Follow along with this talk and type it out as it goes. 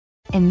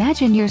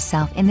Imagine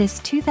yourself in this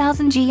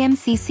 2000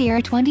 GMC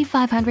Sierra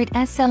 2500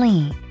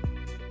 SLE.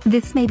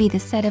 This may be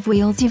the set of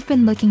wheels you've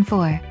been looking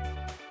for.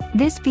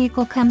 This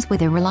vehicle comes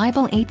with a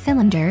reliable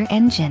 8-cylinder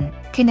engine,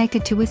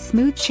 connected to a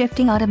smooth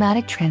shifting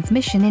automatic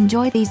transmission.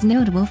 Enjoy these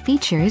notable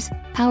features: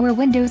 power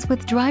windows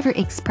with driver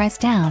express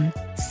down,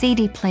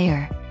 CD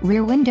player,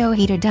 rear window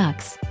heater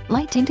ducts,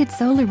 light tinted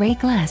solar ray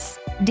glass,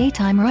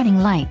 daytime running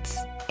lights,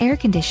 air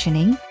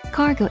conditioning,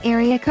 cargo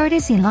area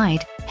courtesy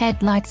light,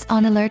 headlights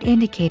on alert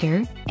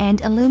indicator,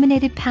 and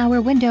illuminated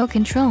power window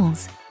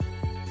controls.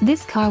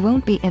 This car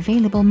won't be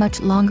available much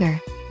longer.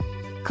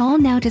 Call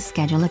now to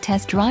schedule a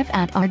test drive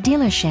at our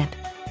dealership.